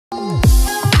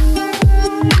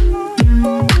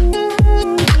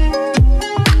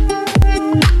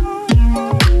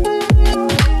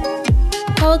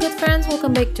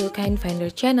back to Kind Finder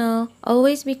channel.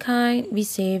 Always be kind, be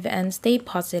safe, and stay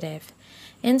positive.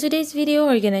 In today's video,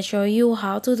 we're gonna show you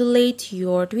how to delete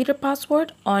your Twitter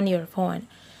password on your phone.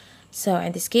 So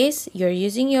in this case, you're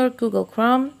using your Google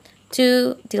Chrome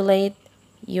to delete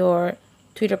your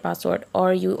Twitter password,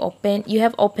 or you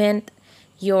have opened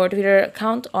your Twitter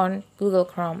account on Google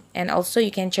Chrome, and also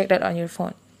you can check that on your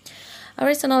phone.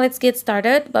 Alright, so now let's get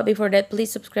started. But before that,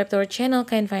 please subscribe to our channel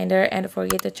Kind Finder and don't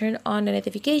forget to turn on the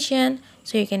notification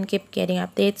so you can keep getting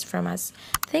updates from us.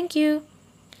 Thank you.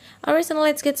 Alright, so now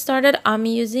let's get started. I'm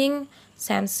using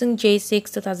Samsung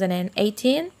J6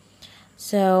 2018.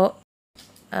 So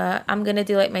I'm gonna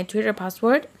delete my Twitter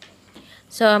password.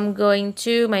 So I'm going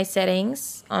to my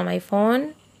settings on my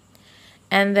phone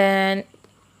and then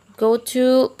go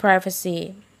to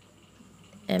privacy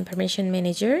and permission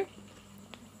manager.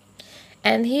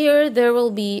 And here there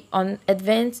will be on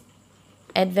advanced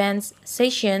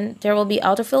session, there will be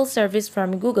autofill service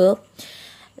from Google.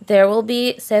 There will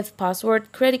be save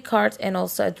password, credit cards, and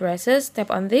also addresses.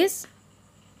 Tap on this.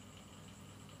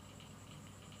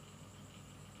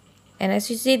 And as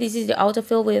you see, this is the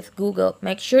autofill with Google.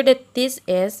 Make sure that this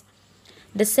is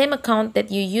the same account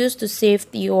that you used to save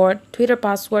your Twitter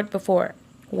password before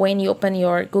when you open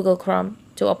your Google Chrome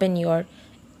to open your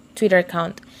Twitter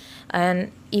account.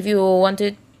 And if you want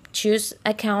to choose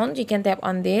account, you can tap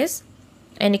on this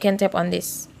and you can tap on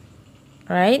this.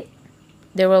 Right?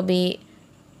 There will be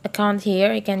account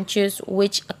here. You can choose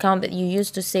which account that you use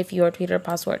to save your Twitter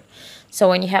password. So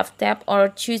when you have tap or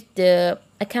choose the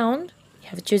account, you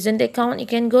have chosen the account, you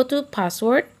can go to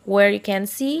password where you can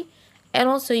see, and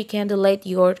also you can delete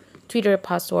your Twitter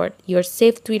password, your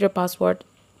saved Twitter password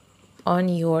on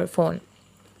your phone.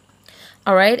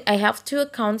 Alright, I have two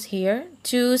accounts here,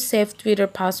 two saved Twitter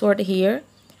password here.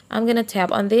 I'm gonna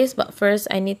tap on this, but first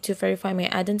I need to verify my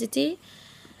identity.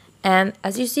 And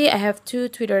as you see, I have two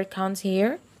Twitter accounts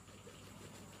here.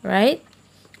 Right?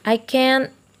 I can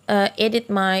edit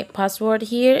my password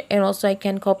here, and also I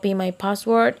can copy my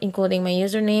password, including my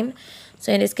username.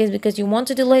 So in this case, because you want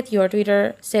to delete your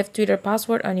saved Twitter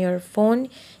password on your phone,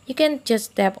 you can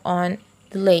just tap on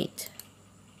delete.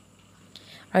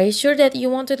 Are you sure that you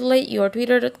want to delete your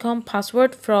twitter.com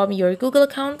password from your Google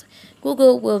account?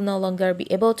 Google will no longer be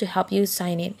able to help you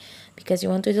sign in. Because you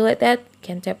want to delete that, you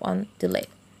can tap on delete.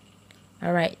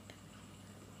 Alright.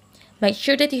 Make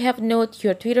sure that you have noted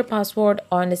your Twitter password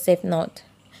on the save note.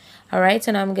 Alright,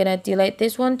 so now I'm gonna delete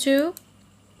this one too.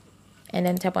 And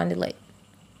then tap on delete.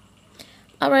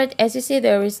 Alright, as you see,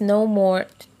 there is no more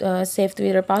saved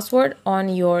Twitter password on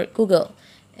your Google.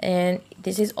 And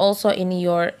this is also in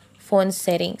your phone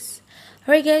settings.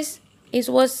 Alright guys, it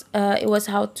was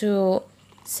how to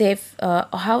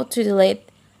delete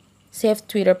saved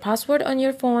Twitter password on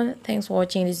your phone. Thanks for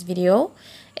watching this video.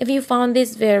 If you found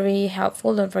this very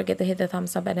helpful, don't forget to hit the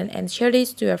thumbs up button and share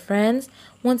this to your friends.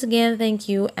 Once again, thank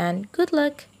you and good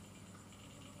luck.